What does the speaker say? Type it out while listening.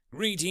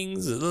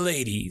Greetings,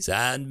 ladies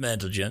and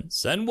gentlemen,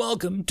 and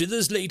welcome to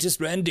this latest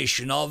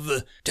rendition of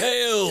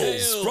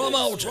Tales from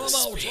Outer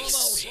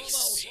Space.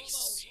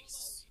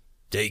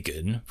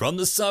 Taken from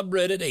the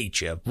subreddit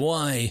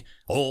HFY.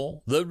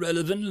 All the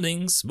relevant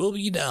links will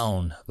be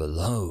down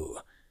below.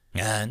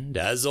 And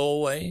as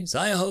always,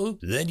 I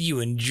hope that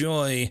you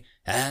enjoy,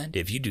 and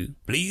if you do,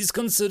 please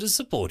consider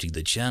supporting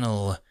the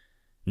channel.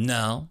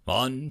 Now,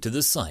 on to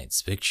the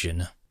science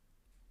fiction.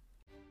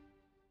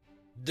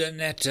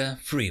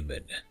 Danetta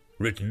Freeman,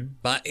 written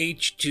by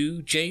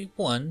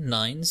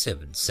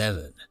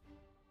H2J1977.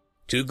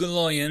 Two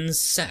Galoyans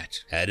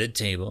sat at a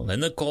table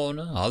in the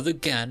corner of the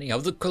galley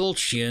of the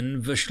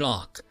Kolchian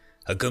Vishlak,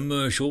 a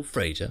commercial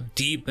freighter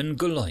deep in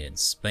Galoyan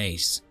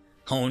space,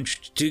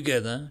 hunched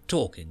together,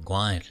 talking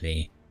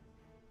quietly.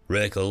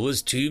 Rekel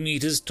was 2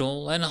 meters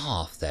tall and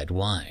half that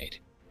wide.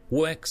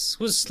 Wex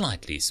was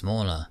slightly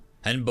smaller,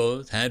 and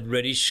both had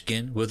reddish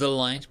skin with a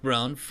light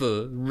brown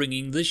fur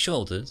ringing the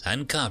shoulders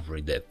and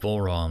covering their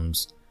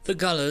forearms, the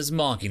colors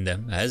marking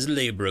them as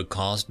labor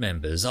caste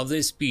members of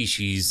their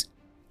species.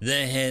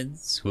 Their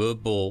heads were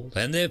bald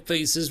and their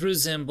faces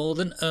resembled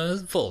an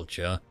earth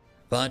vulture,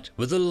 but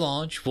with the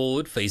large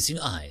forward-facing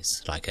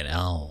eyes like an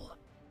owl.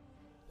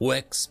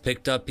 Wex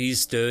picked up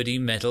his sturdy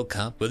metal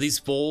cup with his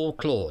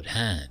four-clawed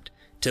hand,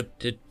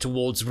 tipped it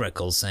towards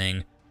Rekel,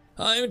 saying,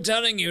 "I'm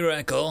telling you,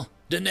 Rekel,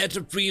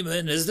 Danetta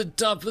Freeman is the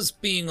toughest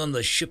being on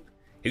the ship.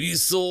 If you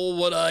saw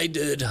what I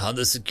did on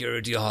the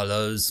security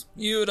hollows,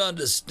 you'd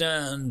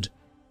understand."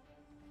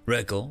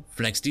 Rekel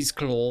flexed his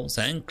claws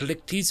and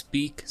clicked his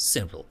beak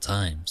several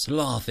times,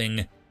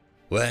 laughing.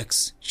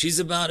 "Wex, she's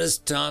about as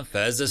tough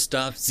as the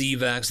stuffed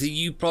Zivax that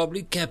you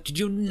probably kept in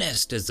your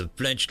nest as a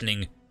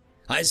fledgling.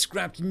 I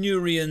scrapped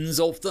Neurians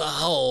off the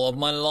hull of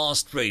my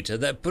last freighter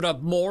that put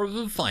up more of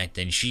a fight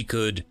than she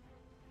could.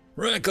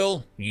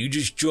 Rekel, you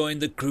just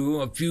joined the crew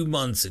a few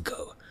months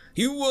ago.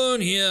 You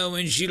weren't here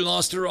when she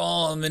lost her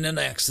arm in an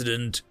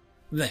accident,"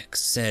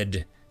 Vex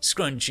said,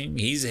 scrunching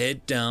his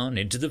head down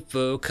into the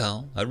fur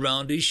cowl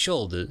around his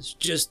shoulders,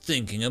 just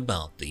thinking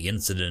about the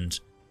incident.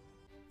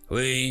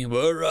 "We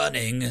were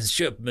running a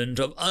shipment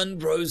of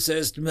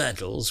unprocessed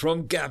metals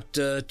from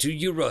Gapta to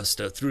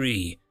Eurosta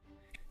 3.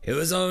 It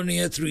was only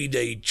a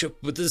 3-day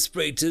trip with the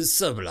freighter's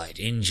sublight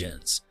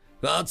engines.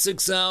 About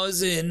 6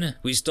 hours in,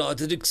 we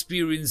started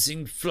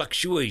experiencing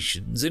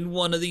fluctuations in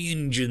one of the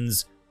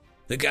engines.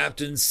 The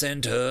captain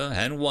sent her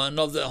and one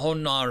of the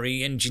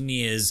Honari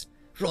engineers,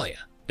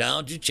 Floyer,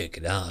 down to check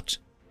it out.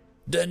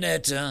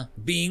 Danetta,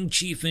 being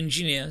chief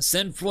engineer,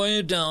 sent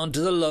Floyer down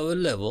to the lower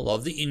level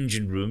of the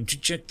engine room to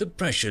check the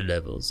pressure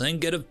levels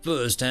and get a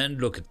first-hand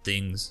look at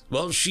things,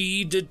 while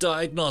she did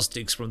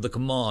diagnostics from the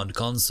command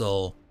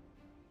console."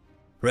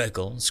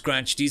 Rekel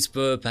scratched his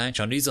fur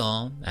patch on his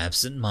arm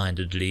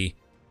absent-mindedly.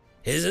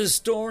 "Is the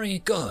story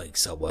going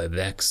somewhere,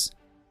 Vex?"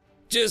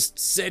 "Just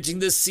setting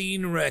the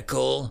scene,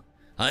 Rekel.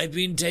 I've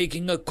been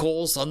taking a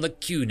course on the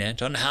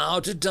QNet on how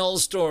to tell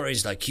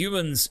stories like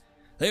humans.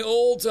 They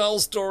all tell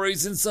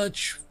stories in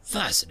such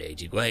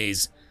fascinating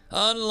ways,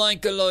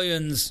 unlike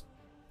Galoyans.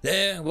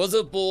 There was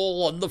a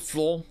ball on the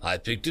floor. I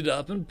picked it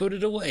up and put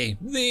it away.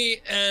 The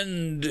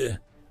end.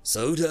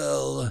 So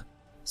dull,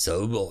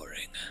 so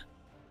boring.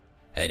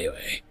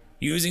 Anyway,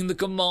 using the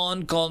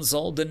command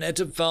console,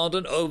 Danetta found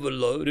an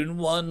overload in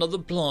one of the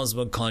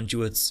plasma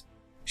conduits.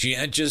 She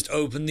had just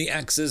opened the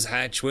access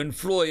hatch when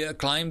Floyer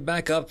climbed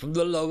back up from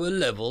the lower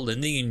level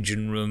in the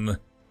engine room.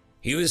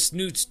 He was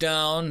snoot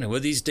down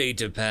with his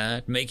data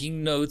pad,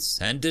 making notes,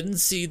 and didn't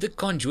see the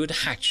conduit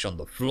hatch on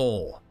the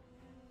floor.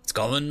 It's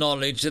common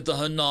knowledge that the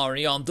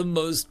Honari aren't the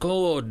most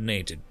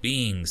coordinated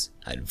beings,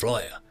 and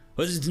Floyer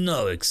was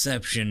no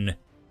exception.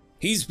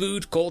 His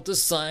boot caught the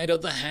side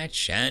of the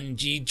hatch, and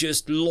he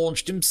just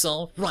launched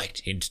himself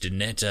right into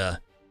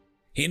Danetta.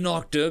 He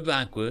knocked her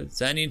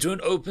backwards and into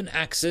an open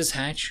access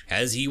hatch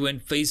as he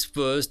went face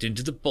first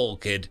into the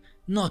bulkhead,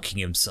 knocking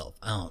himself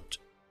out.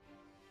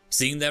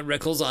 Seeing that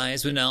Rekel's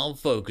eyes were now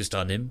focused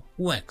on him,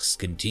 Wex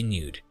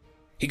continued.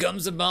 He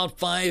comes about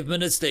 5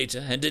 minutes later,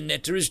 and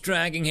Danetta is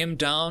dragging him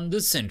down the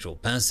central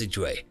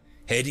passageway,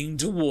 heading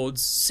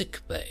towards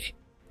sickbay.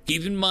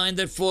 Keep in mind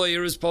that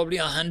Floyer is probably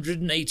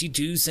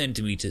 182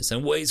 centimeters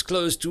and weighs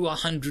close to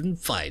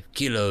 105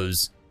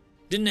 kilos.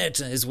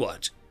 Danetta is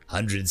what?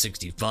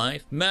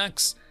 165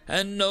 max,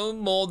 and no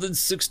more than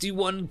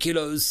 61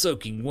 kilos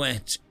soaking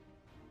wet.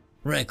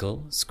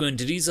 Rekel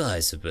squinted his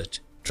eyes a bit,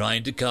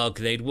 trying to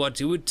calculate what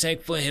it would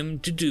take for him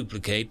to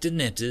duplicate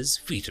Danetta's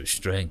feat of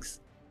strength.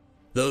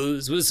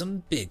 Those were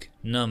some big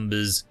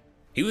numbers.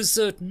 He was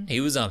certain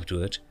he was up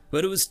to it,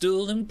 but it was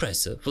still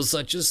impressive for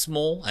such a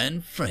small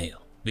and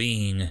frail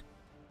being.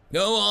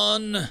 "Go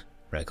on,"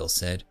 Rekel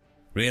said,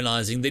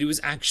 realizing that he was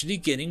actually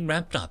getting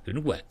wrapped up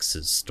in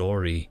Wex's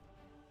story.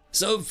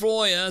 So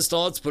Floyer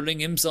starts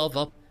pulling himself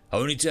up,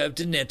 only to have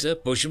Danetta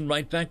push him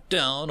right back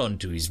down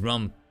onto his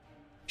rump.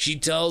 She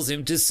tells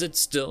him to sit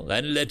still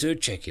and let her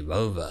check him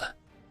over.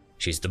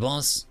 She's the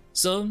boss,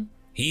 so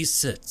he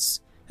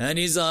sits, and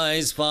his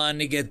eyes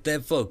finally get their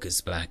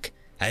focus back,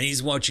 and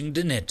he's watching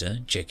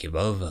Danetta check him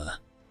over.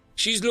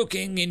 She's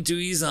looking into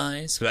his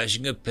eyes,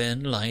 flashing a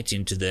pen light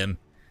into them.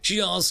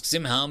 She asks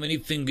him how many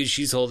fingers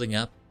she's holding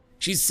up.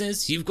 She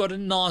says you've got a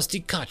nasty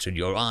cut on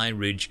your eye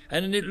ridge,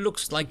 and it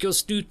looks like your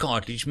snoot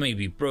cartilage may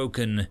be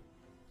broken.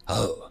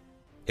 Oh,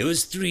 it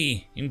was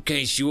 3, in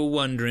case you were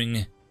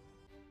wondering.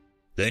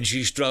 Then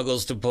she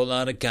struggles to pull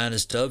out a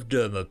canister of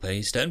derma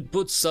paste and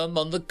puts some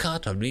on the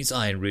cut on his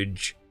eye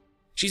ridge.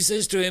 She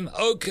says to him,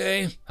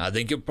 "Okay, I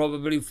think you're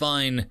probably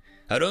fine.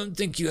 I don't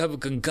think you have a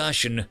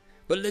concussion,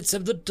 but let's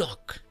have the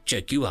doc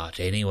check you out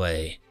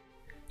anyway."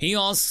 He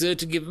asks her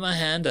to give him a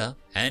hand up,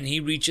 and he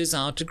reaches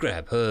out to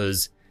grab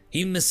hers.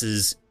 He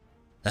misses.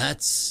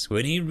 That's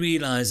when he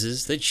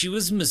realizes that she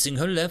was missing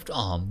her left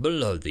arm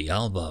below the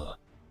elbow.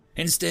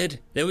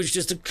 Instead, there was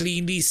just a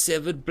cleanly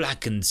severed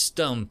blackened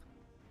stump.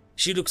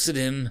 She looks at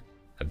him.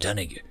 I'm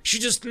telling you, she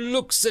just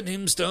looks at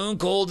him stone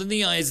cold in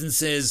the eyes and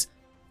says,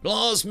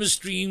 "Plasma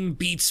stream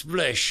beats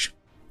flesh.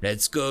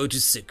 Let's go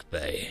to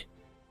sickbay."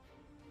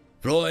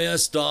 Floyer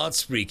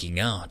starts freaking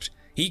out.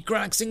 He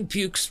cracks and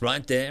pukes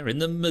right there in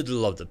the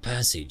middle of the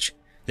passage.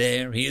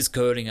 There he is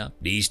curling up,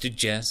 knees to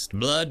chest,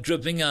 blood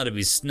dripping out of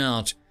his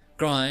snout,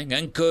 crying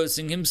and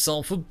cursing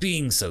himself for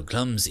being so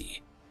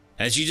clumsy.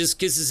 As she just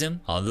kisses him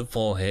on the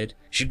forehead,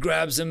 she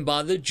grabs him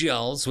by the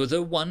jowls with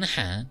her one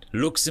hand,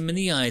 looks him in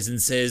the eyes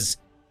and says,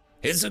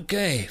 "It's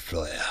okay,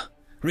 Floyer.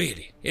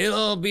 Really,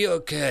 it'll be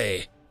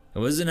okay. It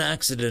was an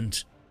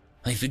accident.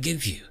 I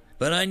forgive you,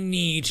 but I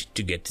need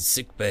to get to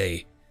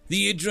sickbay.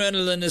 The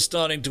adrenaline is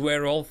starting to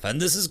wear off, and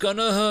this is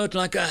gonna hurt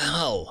like a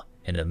hell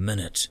in a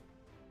minute."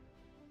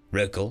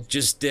 Reckle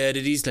just stared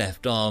at his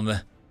left arm.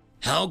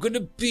 How could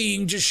a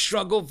being just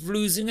shrug off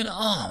losing an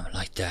arm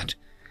like that?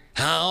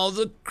 How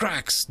the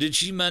cracks did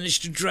she manage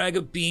to drag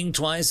a being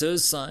twice her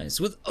size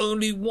with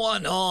only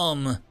one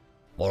arm?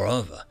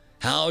 Moreover,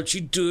 how'd she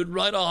do it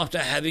right after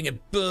having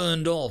it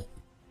burned off?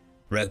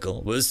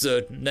 Reckle was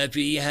certain that if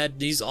he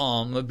had his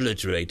arm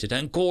obliterated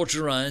and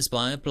cauterized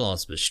by a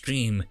plasma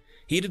stream,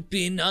 he'd have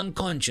been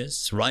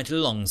unconscious right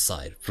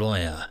alongside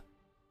Floyer.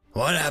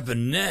 What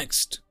happened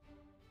next?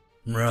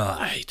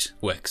 Right,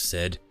 Wex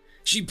said.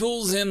 She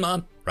pulls him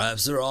up,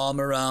 wraps her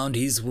arm around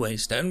his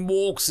waist, and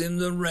walks him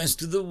the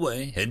rest of the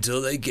way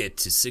until they get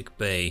to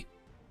sickbay.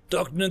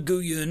 Dr.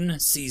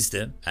 Nguyen sees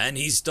them, and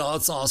he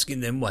starts asking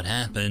them what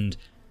happened,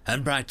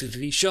 and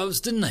practically shoves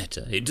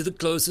Donetta into the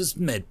closest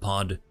med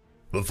pod.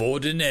 Before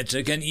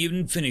Donetta can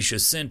even finish her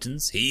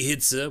sentence, he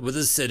hits her with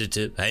a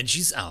sedative, and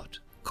she's out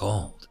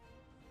cold.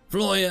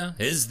 Floyer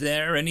is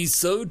there, and he's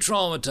so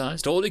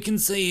traumatized, all he can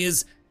say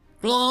is,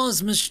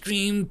 "Plasma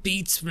stream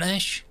beats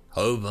flesh,"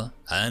 over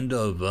and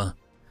over.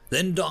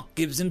 Then Doc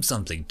gives him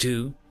something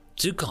to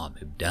calm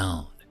him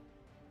down.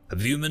 A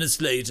few minutes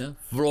later,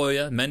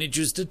 Floyer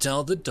manages to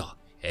tell the Doc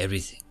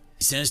everything.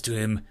 He says to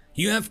him,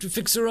 "You have to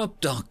fix her up,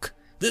 Doc.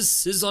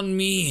 This is on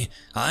me.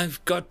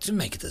 I've got to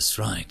make this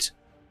right."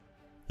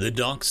 The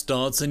Doc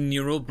starts a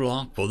neural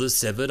block for the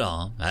severed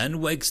arm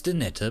and wakes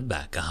Donetta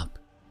back up.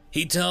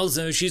 He tells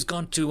her she's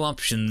got 2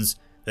 options.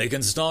 They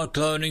can start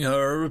cloning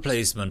her a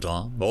replacement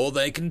arm, or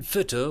they can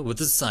fit her with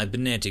a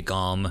cybernetic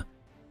arm.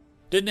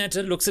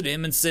 Donetta looks at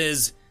him and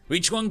says,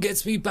 "Which one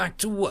gets me back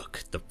to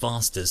work the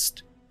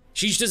fastest?"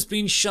 She's just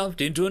been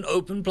shoved into an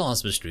open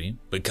plasma stream,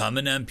 become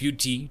an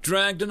amputee,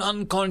 dragged an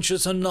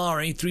unconscious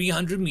Hanari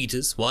 300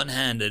 meters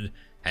one-handed,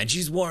 and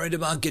she's worried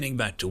about getting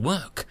back to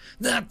work.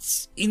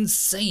 That's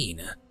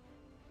insane.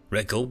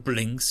 Reckle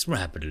blinks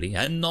rapidly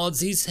and nods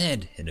his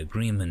head in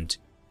agreement.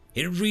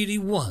 It really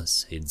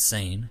was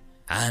insane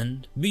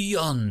and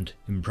beyond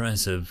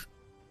impressive.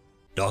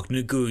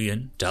 Dr.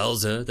 Nguyen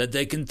tells her that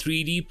they can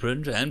 3D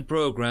print and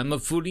program a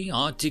fully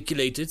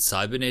articulated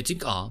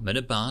cybernetic arm in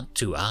about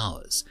 2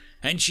 hours,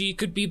 and she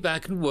could be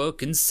back at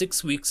work in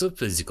 6 weeks of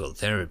physical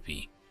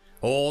therapy.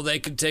 Or they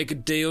could take a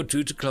day or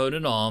 2 to clone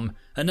an arm,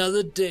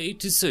 another day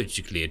to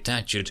surgically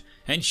attach it,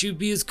 and she'd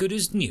be as good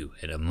as new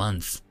in a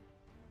month.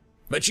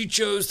 "But she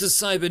chose the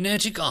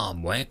cybernetic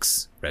arm,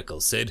 Wex," Reckle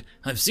said.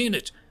 "I've seen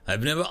it.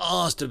 I've never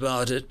asked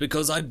about it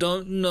because I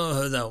don't know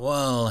her that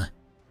well."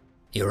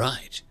 "You're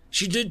right.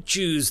 She did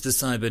choose the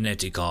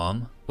cybernetic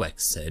arm,"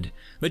 Wex said,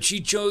 "but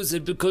she chose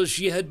it because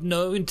she had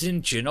no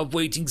intention of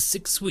waiting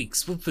 6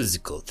 weeks for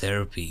physical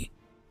therapy.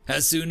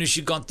 As soon as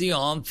she got the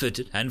arm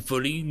fitted and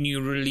fully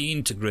neurally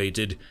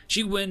integrated,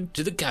 she went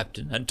to the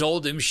captain and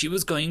told him she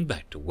was going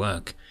back to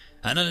work,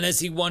 and unless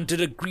he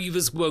wanted a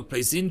grievous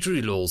workplace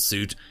injury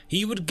lawsuit,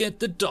 he would get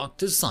the doc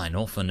to sign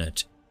off on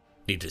it.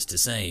 Needless to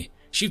say,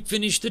 she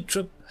finished the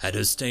trip at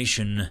her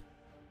station."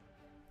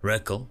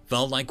 Reckle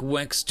felt like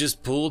Wex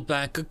just pulled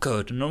back a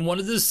curtain on one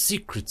of the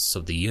secrets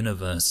of the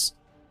universe.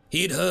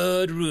 He'd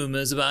heard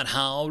rumors about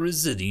how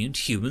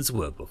resilient humans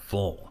were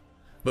before,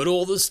 but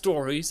all the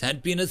stories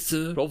had been a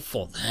third or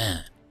fourth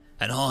hand,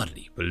 and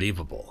hardly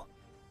believable.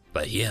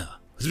 But here,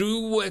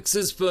 through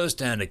Wex's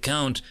first-hand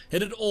account,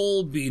 it had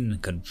all been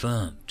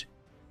confirmed.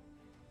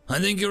 "I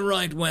think you're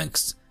right,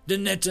 Wex.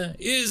 Donetta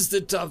is the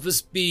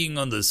toughest being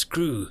on this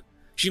crew.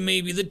 She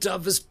may be the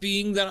toughest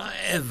being that I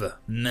ever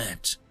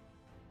met."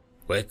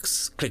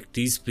 Wex clicked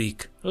his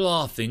beak,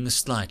 laughing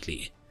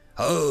slightly.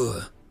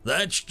 "Oh,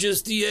 That's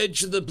just the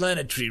edge of the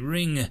planetary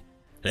ring.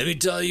 Let me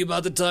tell you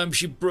about the time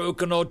she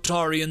broke an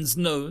Altarian's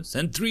nose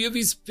and 3 of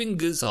his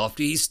fingers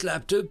after he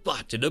slapped her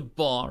butt in a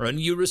bar on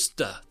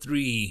Eurostar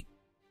 3.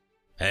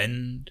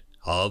 End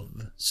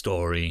of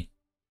story.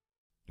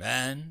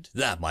 And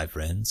that, my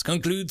friends,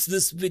 concludes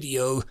this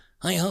video.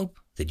 I hope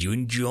that you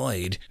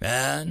enjoyed,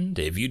 and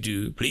if you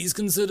do, please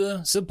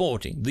consider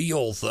supporting the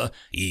author,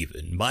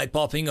 even by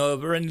popping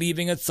over and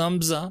leaving a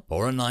thumbs up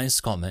or a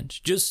nice comment,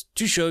 just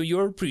to show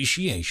your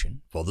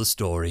appreciation for the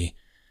story.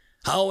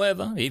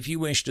 However, if you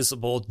wish to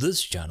support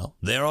this channel,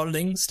 there are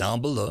links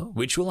down below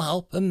which will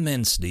help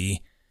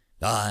immensely.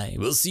 I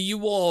will see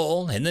you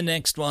all in the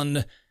next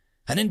one,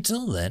 and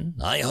until then,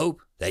 I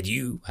hope that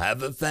you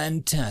have a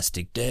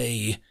fantastic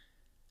day.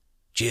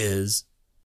 Cheers.